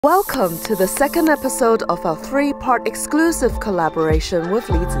Welcome to the second episode of our three-part exclusive collaboration with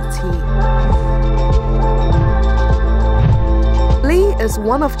Li Ziqi. Li is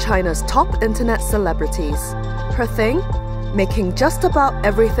one of China's top internet celebrities. Her thing? Making just about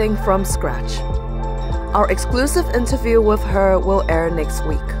everything from scratch. Our exclusive interview with her will air next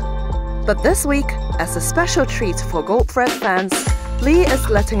week. But this week, as a special treat for Goldthread fans, Li is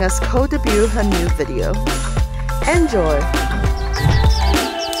letting us co-debut her new video. Enjoy!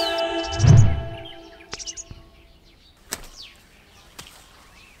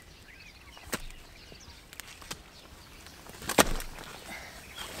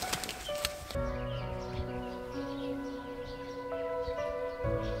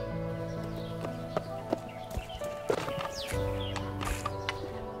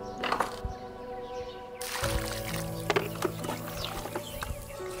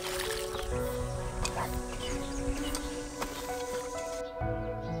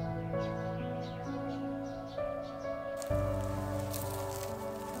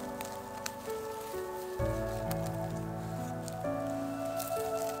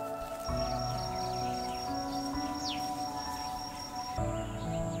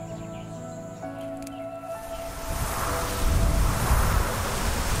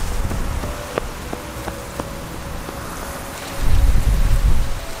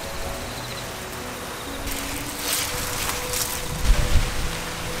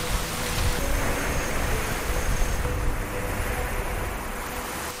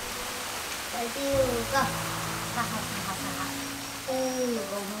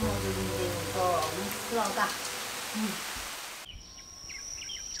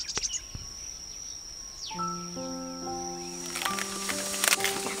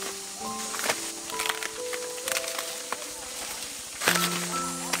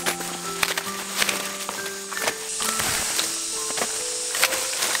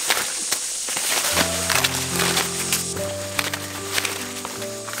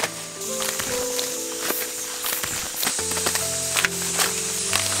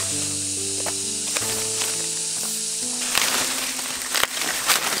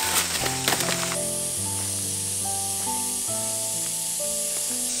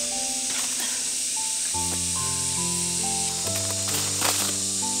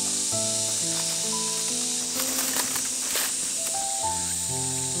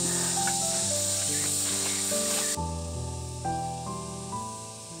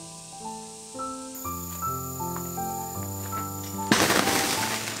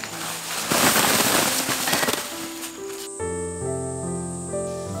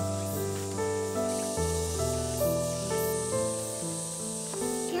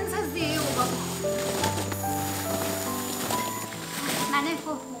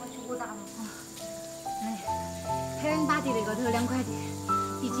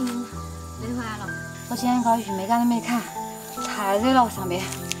我今天搞玉梅干都没看，太热了上面。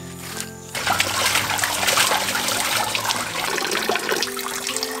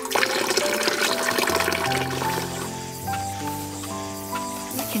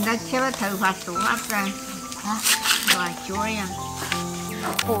现在切了头发梳啊，不然乱脚一样。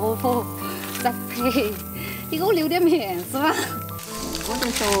哦，再配，你给我留点面子吧。我都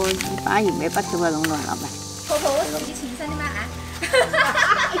说一般又没把头发弄乱了嘛。婆婆，我自己亲生的嘛。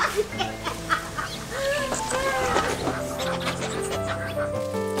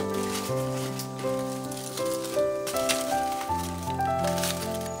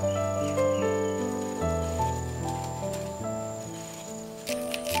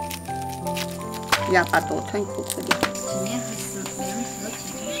牙巴多吞苦苦的。今年还是没有吃到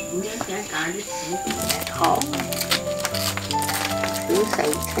今年现在干的细好，又晒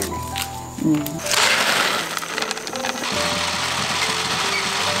一层了。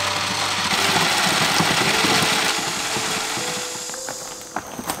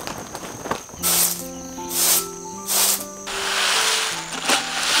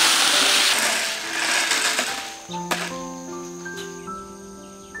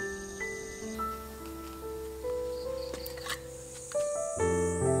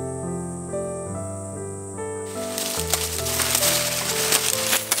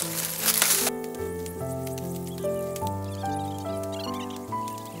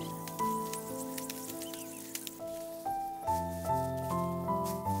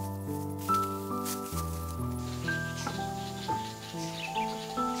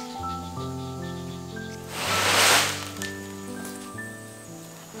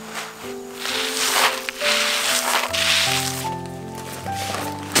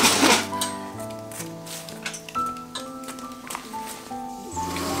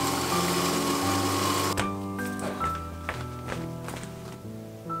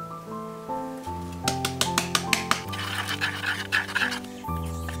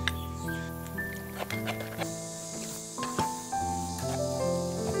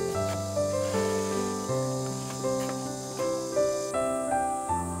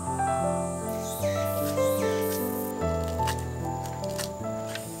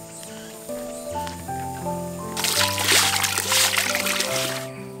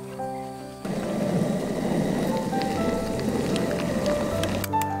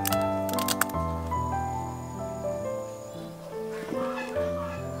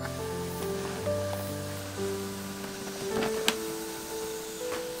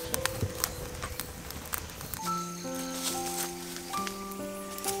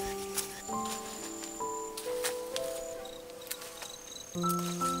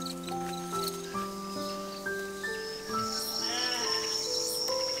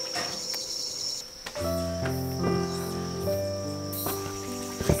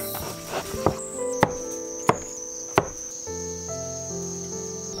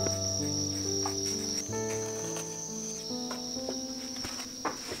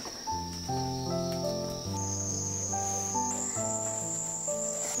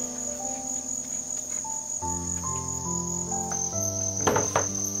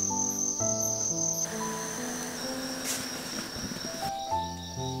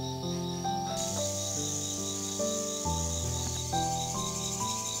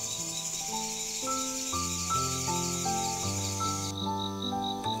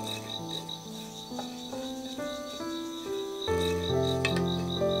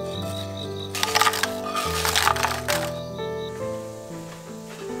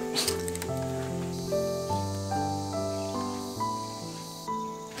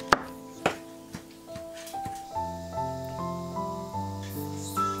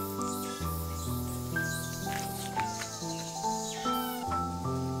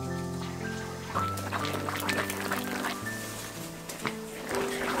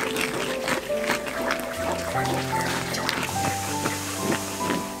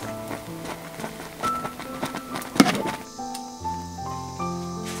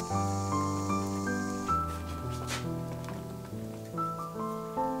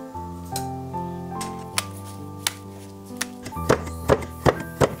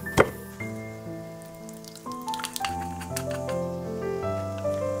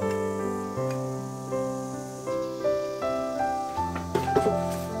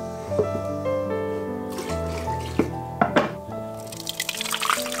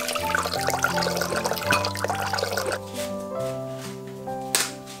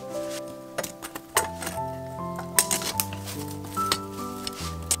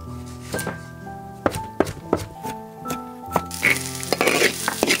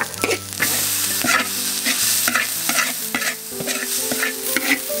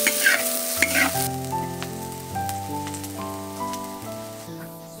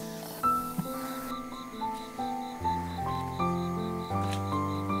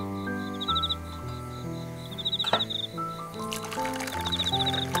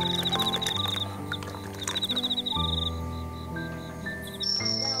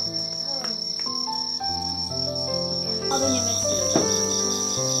好多年没吃了，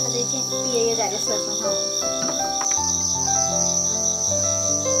他最近爷爷在的时候很好。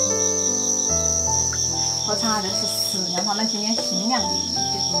我唱的是4年，我们今年新娘的一句，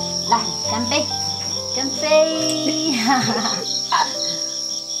来干杯，干杯！哈哈哈。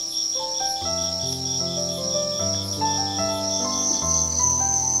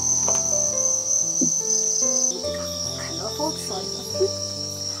看到好吃了。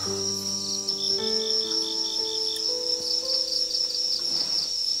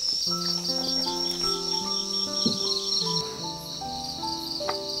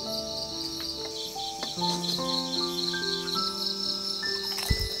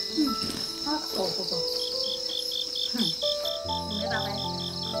不，没办法。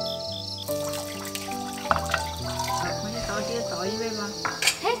我给倒几倒一杯吧。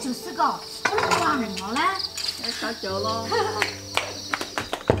哎，就是个，我都忘了呢。哎，倒酒了。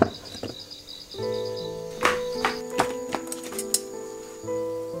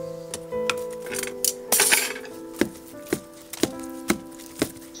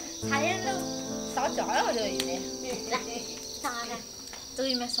茶叶都烧焦了，这个玉米。来，尝尝看，这个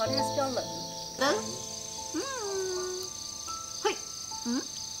玉米烧的还是比较嫩。嫩。嘿，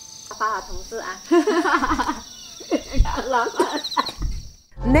发下通知啊。老板。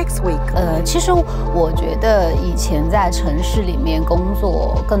Next week， 其实我觉得以前在城市里面工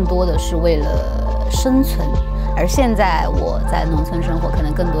作，更多的是为了生存，而现在我在农村生活，可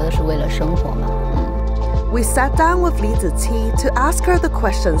能更多的是为了生活嘛。We sat down with Li Ziqi to ask her the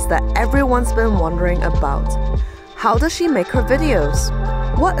questions that everyone's been wondering about. How does she make her videos?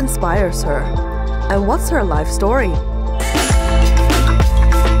 What inspires her? And what's her life story?